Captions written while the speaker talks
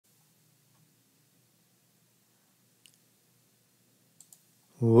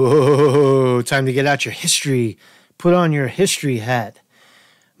Whoa, time to get out your history. Put on your history hat.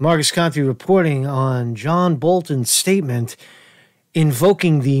 Marcus Conte reporting on John Bolton's statement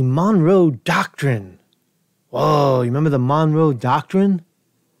invoking the Monroe Doctrine. Whoa, you remember the Monroe Doctrine?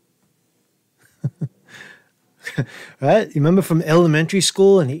 Right? You remember from elementary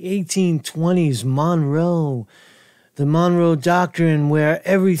school in the 1820s, Monroe, the Monroe Doctrine, where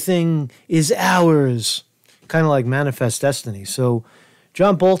everything is ours. Kind of like Manifest Destiny. So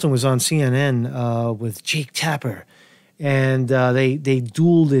John Bolton was on CNN with Jake Tapper, and they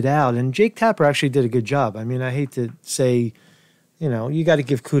dueled it out. And Jake Tapper actually did a good job. I mean, I hate to say, you got to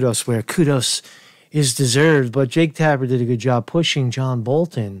give kudos where kudos is deserved, but Jake Tapper did a good job pushing John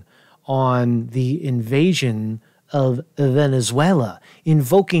Bolton on the invasion of Venezuela,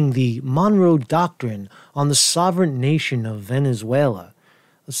 invoking the Monroe Doctrine on the sovereign nation of Venezuela.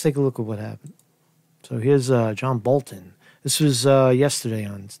 Let's take a look at what happened. So here's John Bolton. This was yesterday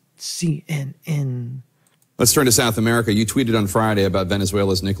on CNN. Let's turn to South America. You tweeted on Friday about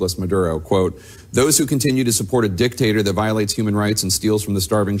Venezuela's Nicolas Maduro, quote, "Those who continue to support a dictator that violates human rights and steals from the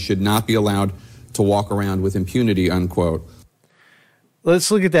starving should not be allowed to walk around with impunity," unquote.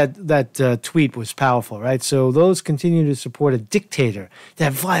 Let's look at that tweet was powerful, right? So those continue to support a dictator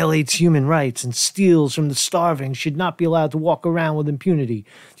that violates human rights and steals from the starving should not be allowed to walk around with impunity.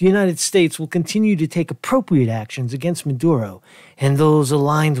 The United States will continue to take appropriate actions against Maduro and those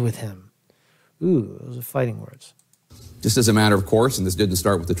aligned with him. Ooh, those are fighting words. Just as a matter of course, and this didn't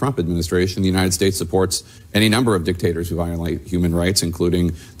start with the Trump administration, the United States supports any number of dictators who violate human rights,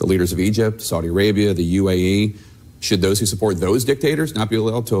 including the leaders of Egypt, Saudi Arabia, the UAE. Should those who support those dictators not be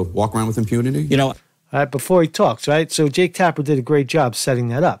allowed to walk around with impunity? All right, before he talks, right? So Jake Tapper did a great job setting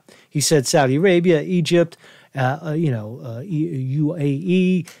that up. He said Saudi Arabia, Egypt, UAE,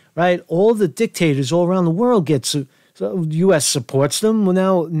 right? All the dictators all around the world get so U.S. supports them.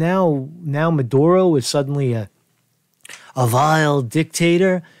 Well, now Maduro is suddenly a vile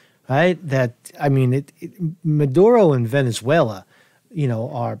dictator, right? Maduro and Venezuela,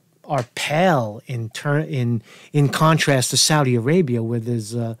 are pale in contrast to Saudi Arabia, where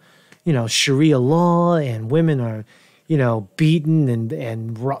there's Sharia law and women are beaten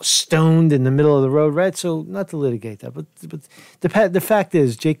and stoned in the middle of the road, right? So not to litigate that, but the fact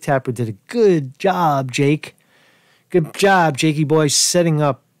is Jake Tapper did a good job, Jake. Good job, Jakey boy, setting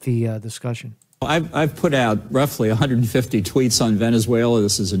up the discussion. I've put out roughly 150 tweets on Venezuela.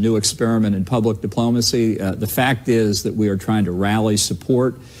 This is a new experiment in public diplomacy. The fact is that we are trying to rally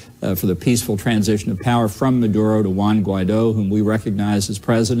support for the peaceful transition of power from Maduro to Juan Guaido, whom we recognize as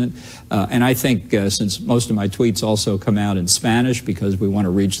president. And I think since most of my tweets also come out in Spanish because we want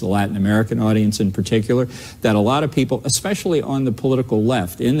to reach the Latin American audience in particular, that a lot of people, especially on the political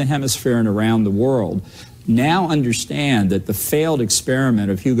left in the hemisphere and around the world, now understand that the failed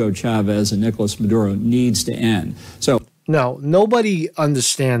experiment of Hugo Chavez and Nicolas Maduro needs to end. So no, nobody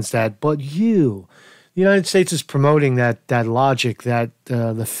understands that but you. The United States is promoting that logic that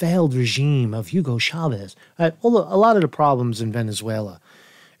the failed regime of Hugo Chavez, a lot of the problems in Venezuela,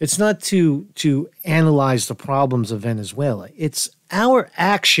 it's not to analyze the problems of Venezuela. It's our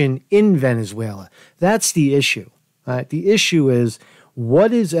action in Venezuela. That's the issue. Right? The issue is,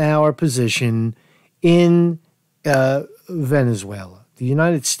 what is our position in Venezuela, the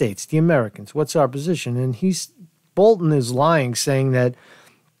United States, the Americans? What's our position? And Bolton is lying, saying that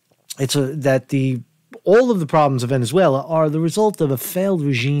all of the problems of Venezuela are the result of a failed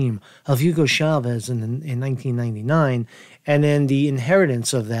regime of Hugo Chavez in 1999, and then the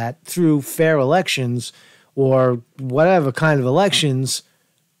inheritance of that through fair elections or whatever kind of elections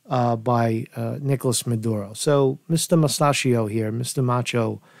by Nicolas Maduro. So Mr. Mustachio here, Mr.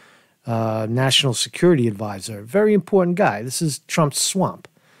 Macho, National Security Advisor, very important guy. This is Trump's swamp.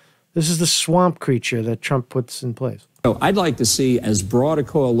 This is the swamp creature that Trump puts in place. So I'd like to see as broad a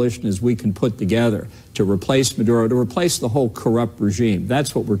coalition as we can put together to replace Maduro, to replace the whole corrupt regime.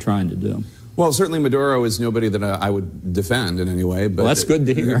 That's what we're trying to do. Well, certainly Maduro is nobody that I would defend in any way. But, well, that's good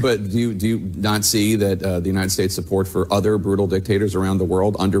to hear. But do you not see that the United States support for other brutal dictators around the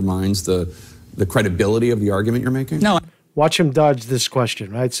world undermines the credibility of the argument you're making? No. Watch him dodge this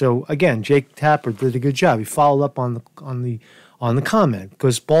question, right? So again, Jake Tapper did a good job. He followed up on the comment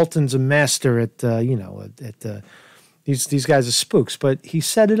because Bolton's a master at these guys are spooks. But he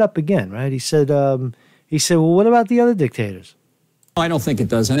set it up again, right? He said, well, what about the other dictators? I don't think it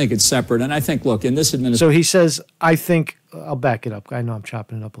does. I think it's separate. And I think, look, in this administration... So he says, I'll back it up. I know I'm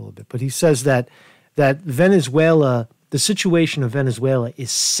chopping it up a little bit. But he says that Venezuela, the situation of Venezuela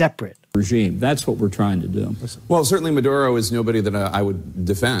is separate regime. That's what we're trying to do. Well, certainly Maduro is nobody that I would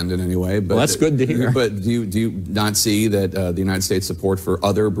defend in any way. But, well, that's good to hear. But do you not see that the United States support for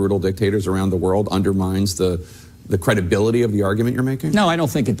other brutal dictators around the world undermines the credibility of the argument you're making? No, I don't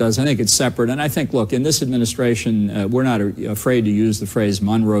think it does. I think it's separate. And I think, look, in this administration, we're not afraid to use the phrase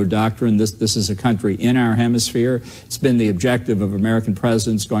Monroe Doctrine. This is a country in our hemisphere. It's been the objective of American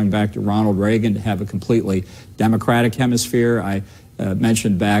presidents going back to Ronald Reagan to have a completely democratic hemisphere. I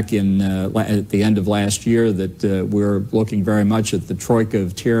mentioned back at the end of last year that we're looking very much at the troika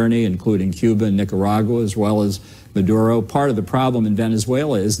of tyranny, including Cuba and Nicaragua, as well as Maduro. Part of the problem in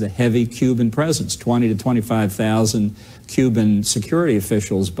Venezuela is the heavy Cuban presence, 20 to 25,000 Cuban security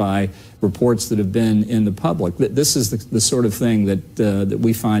officials by reports that have been in the public. This is the sort of thing that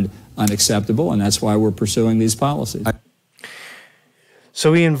we find unacceptable, and that's why we're pursuing these policies.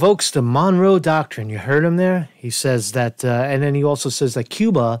 So he invokes the Monroe Doctrine. You heard him there? He says that, and then he also says that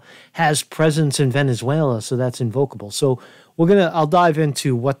Cuba has presence in Venezuela, so that's invocable. So I'll dive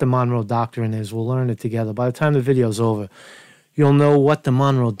into what the Monroe Doctrine is. We'll learn it together. By the time the video's over, you'll know what the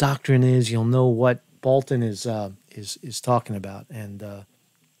Monroe Doctrine is. You'll know what Bolton is talking about. And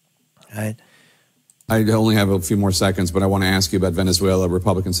right. I only have a few more seconds, but I want to ask you about Venezuela.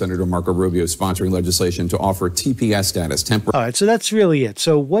 Republican Senator Marco Rubio is sponsoring legislation to offer TPS status. All right, so that's really it.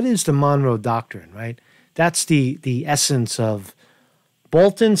 So what is the Monroe Doctrine, right? That's the essence of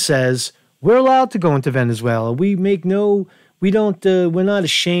Bolton says we're allowed to go into Venezuela. We're not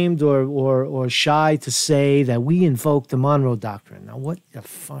ashamed or shy to say that we invoke the Monroe Doctrine. Now, what the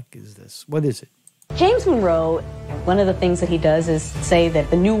fuck is this? What is it? James Monroe, one of the things that he does is say that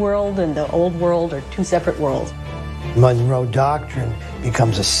the New World and the Old World are two separate worlds. Monroe Doctrine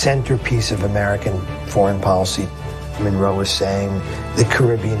becomes a centerpiece of American foreign policy. Monroe is saying the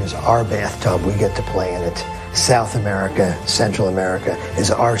Caribbean is our bathtub. We get to play in it. South America, Central America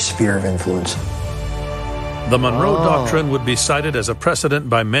is our sphere of influence. The Monroe Doctrine would be cited as a precedent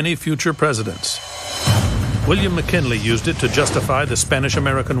by many future presidents. William McKinley used it to justify the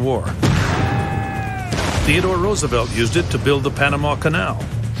Spanish-American War. Theodore Roosevelt used it to build the Panama Canal.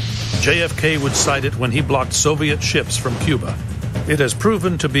 JFK would cite it when he blocked Soviet ships from Cuba. It has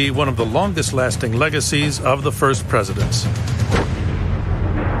proven to be one of the longest-lasting legacies of the first presidents.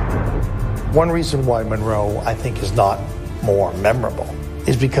 One reason why Monroe, I think, is not more memorable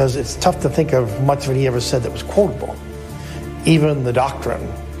is because it's tough to think of much that he ever said that was quotable. Even the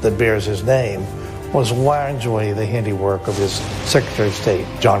doctrine that bears his name was largely the handiwork of his Secretary of State,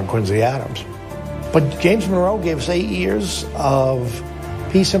 John Quincy Adams. But James Monroe gave us 8 years of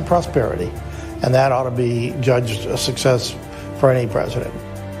peace and prosperity, and that ought to be judged a success for any president.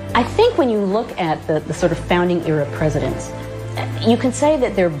 I think when you look at the sort of founding era presidents, you can say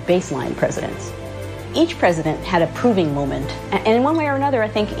that they're baseline presidents. Each president had a proving moment, and in one way or another, I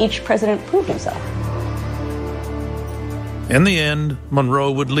think each president proved himself. In the end,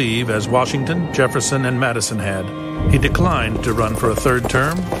 Monroe would leave as Washington, Jefferson, and Madison had. He declined to run for a third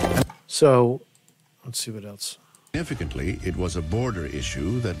term. So, let's see what else. Significantly, it was a border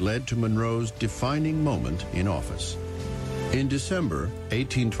issue that led to Monroe's defining moment in office. In December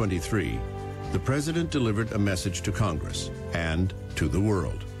 1823, the president delivered a message to Congress and to the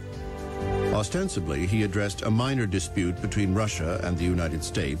world. Ostensibly, he addressed a minor dispute between Russia and the United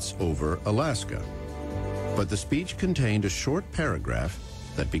States over Alaska. But the speech contained a short paragraph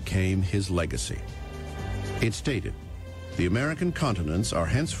that became his legacy. It stated, "The American continents are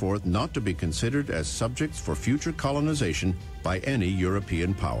henceforth not to be considered as subjects for future colonization by any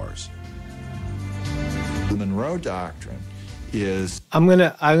European powers." The Monroe Doctrine is... I'm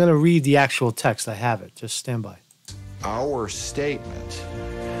gonna read the actual text. I have it. Just stand by. Our statement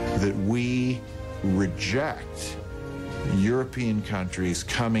that we reject European countries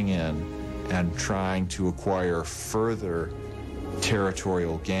coming in and trying to acquire further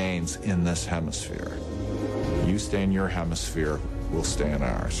territorial gains in this hemisphere. You stay in your hemisphere, we'll stay in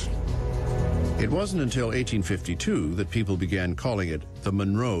ours. It wasn't until 1852 that people began calling it the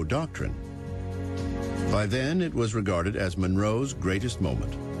Monroe Doctrine. By then, it was regarded as Monroe's greatest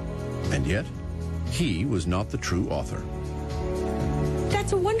moment. And yet, he was not the true author.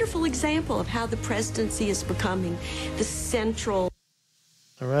 That's a wonderful example of how the presidency is becoming the central...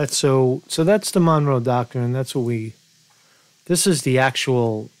 All right, so that's the Monroe Doctrine. That's what this is the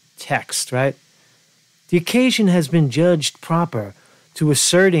actual text, right? The occasion has been judged proper to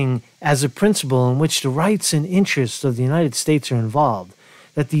asserting as a principle in which the rights and interests of the United States are involved,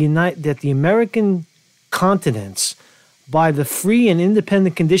 that the American continents, by the free and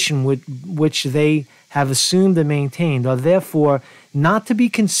independent condition which they have assumed and maintained, are therefore not to be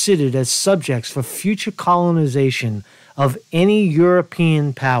considered as subjects for future colonization of any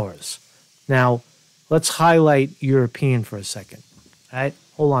European powers. Now, let's highlight European for a second. All right?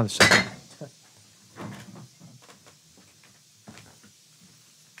 Hold on a second.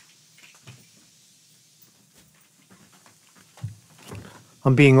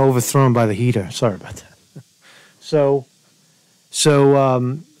 I'm being overthrown by the heater. Sorry about that. So,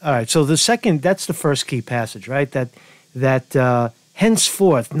 all right. So the second, that's the first key passage, right? That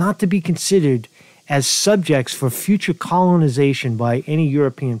henceforth not to be considered as subjects for future colonization by any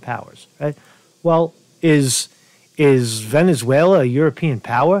European powers, right? Well, is Venezuela a European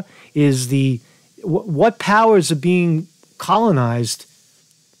power? What powers are being colonized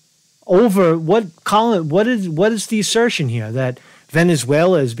over? What is the assertion here that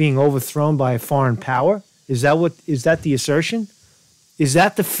Venezuela is being overthrown by a foreign power? Is that the assertion? Is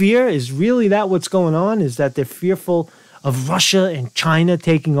that the fear? Is really that what's going on? Is that they're fearful of Russia and China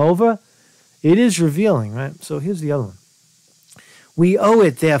taking over? It is revealing, right? So here's the other one. We owe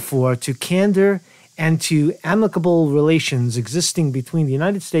it, therefore, to candor and to amicable relations existing between the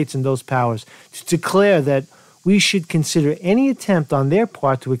United States and those powers to declare that we should consider any attempt on their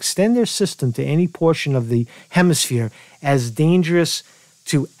part to extend their system to any portion of the hemisphere as dangerous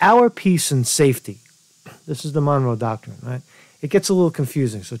to our peace and safety. This is the Monroe Doctrine, right? It gets a little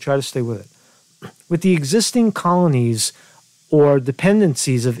confusing, so try to stay with it. With the existing colonies or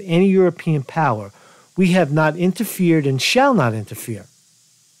dependencies of any European power, we have not interfered and shall not interfere.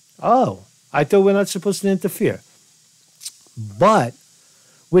 Oh, I thought we're not supposed to interfere. But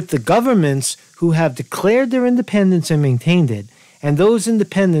with the governments who have declared their independence and maintained it, and those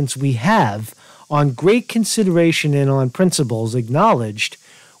independents we have, on great consideration and on principles acknowledged,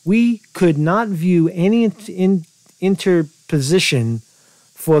 we could not view any interposition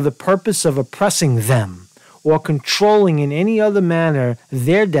for the purpose of oppressing them or controlling in any other manner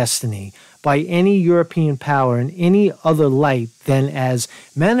their destiny by any European power in any other light than as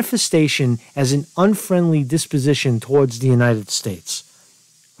manifestation as an unfriendly disposition towards the United States.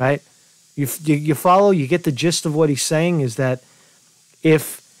 Right? You follow? You get the gist of what he's saying is that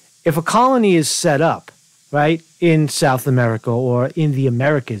if a colony is set up, right, in South America or in the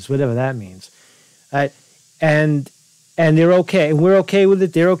Americas, whatever that means, right, and they're okay, and we're okay with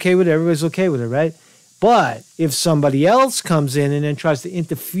it, they're okay with it, everybody's okay with it, right? But if somebody else comes in and then tries to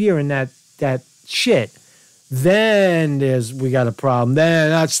interfere in that shit, then we got a problem.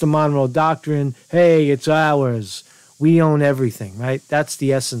 Then that's the Monroe Doctrine. Hey, it's ours. We own everything, right? That's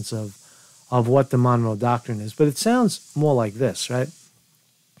the essence of what the Monroe Doctrine is. But it sounds more like this, right?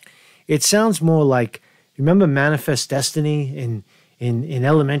 It sounds more like, remember Manifest Destiny in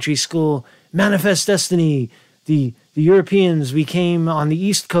elementary school? Manifest Destiny, the Europeans, we came on the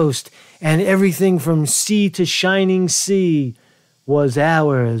East Coast and everything from sea to shining sea was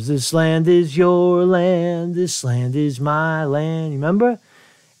ours. This land is your land. This land is my land. You remember?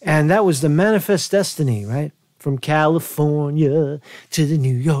 And that was the Manifest Destiny, right? From California to the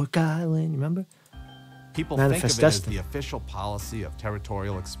New York Island. You remember? People think of it as the official policy of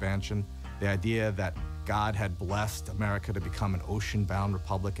territorial expansion, the idea that God had blessed America to become an ocean-bound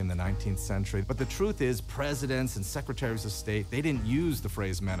republic in the 19th century. But the truth is, presidents and secretaries of state, they didn't use the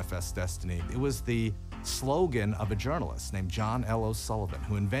phrase manifest destiny. It was the slogan of a journalist named John L. O'Sullivan,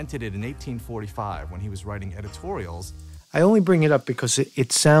 who invented it in 1845 when he was writing editorials. I only bring it up because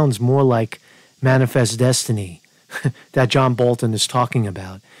it sounds more like manifest destiny that John Bolton is talking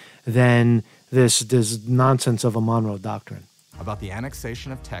about than this nonsense of a Monroe Doctrine. About the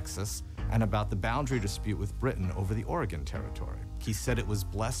annexation of Texas and about the boundary dispute with Britain over the Oregon Territory. He said it was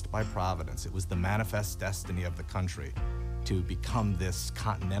blessed by Providence. It was the manifest destiny of the country to become this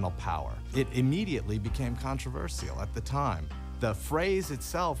continental power. It immediately became controversial at the time. The phrase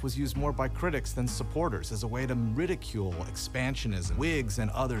itself was used more by critics than supporters as a way to ridicule expansionism. Whigs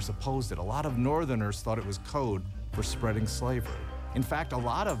and others opposed it. A lot of Northerners thought it was code for spreading slavery. In fact, a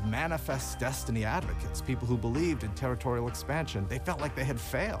lot of manifest destiny advocates, people who believed in territorial expansion, they felt like they had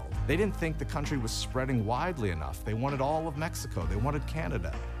failed. They didn't think the country was spreading widely enough. They wanted all of Mexico. They wanted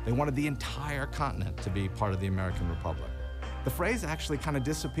Canada. They wanted the entire continent to be part of the American Republic. The phrase actually kind of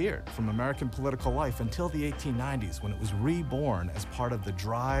disappeared from American political life until the 1890s, when it was reborn as part of the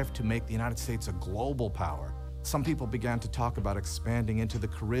drive to make the United States a global power. Some people began to talk about expanding into the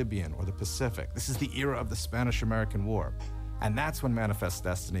Caribbean or the Pacific. This is the era of the Spanish-American War. And that's when Manifest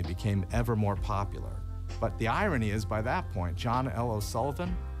Destiny became ever more popular. But the irony is, by that point, John L.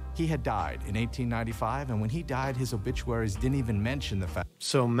 O'Sullivan, he had died in 1895, and when he died, his obituaries didn't even mention the fact.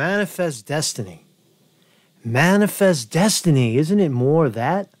 So Manifest Destiny. Manifest Destiny, isn't it more of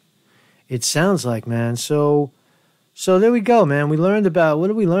that? It sounds like, man. So there we go, man. We learned about, what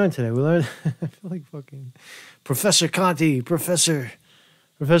did we learn today? We learned, I feel like fucking Professor Conte, Professor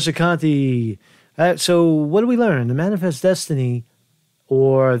Conte. So what do we learn? The Manifest Destiny,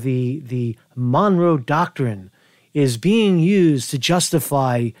 or the Monroe Doctrine, is being used to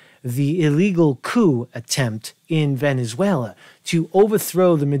justify the illegal coup attempt in Venezuela to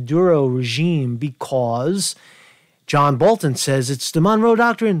overthrow the Maduro regime, because John Bolton says it's the Monroe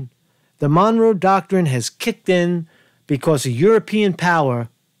Doctrine. The Monroe Doctrine has kicked in because a European power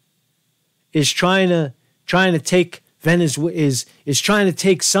is trying to take Venezuela, is trying to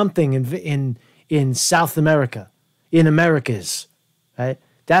take something in South America, in Americas, right?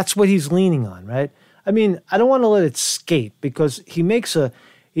 That's what he's leaning on, right? I mean, I don't want to let it skate, because he makes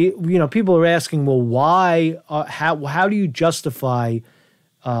people are asking, well, why, how do you justify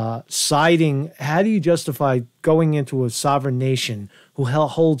siding, how do you justify going into a sovereign nation who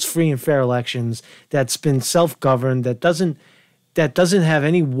holds free and fair elections, that's been self-governed, that doesn't have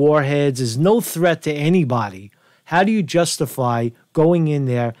any warheads, is no threat to anybody? How do you justify going in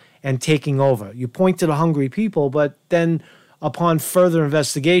there and taking over? You point to the hungry people, but then upon further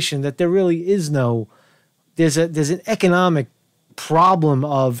investigation, that there really is there's an economic problem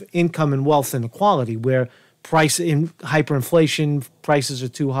of income and wealth inequality, where hyperinflation, prices are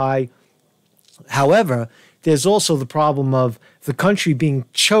too high. However, there's also the problem of the country being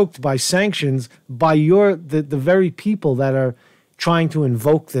choked by sanctions by the very people that are trying to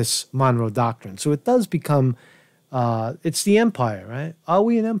invoke this Monroe Doctrine. So it does become, it's the empire, right? Are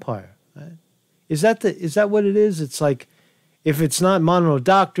we an empire? Right? Is that what it is? It's like, if it's not Monroe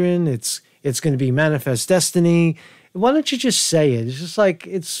Doctrine, it's going to be Manifest Destiny. Why don't you just say it? It's just like,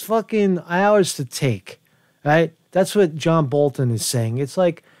 it's fucking ours to take, right? That's what John Bolton is saying. It's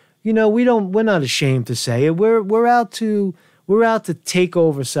like, we're not ashamed to say it. We're out to take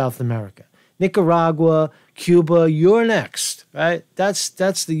over South America, Nicaragua, Cuba. You're next, right?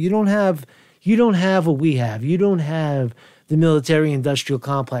 You don't have what we have. You don't have the military-industrial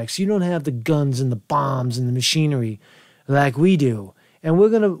complex. You don't have the guns and the bombs and the machinery like we do. And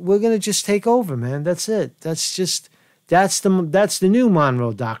we're gonna just take over, man. That's it. That's the new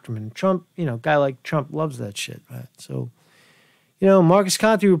Monroe Doctrine. Trump, guy like Trump loves that shit, right? So, Marcus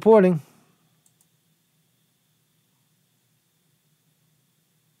Conte reporting.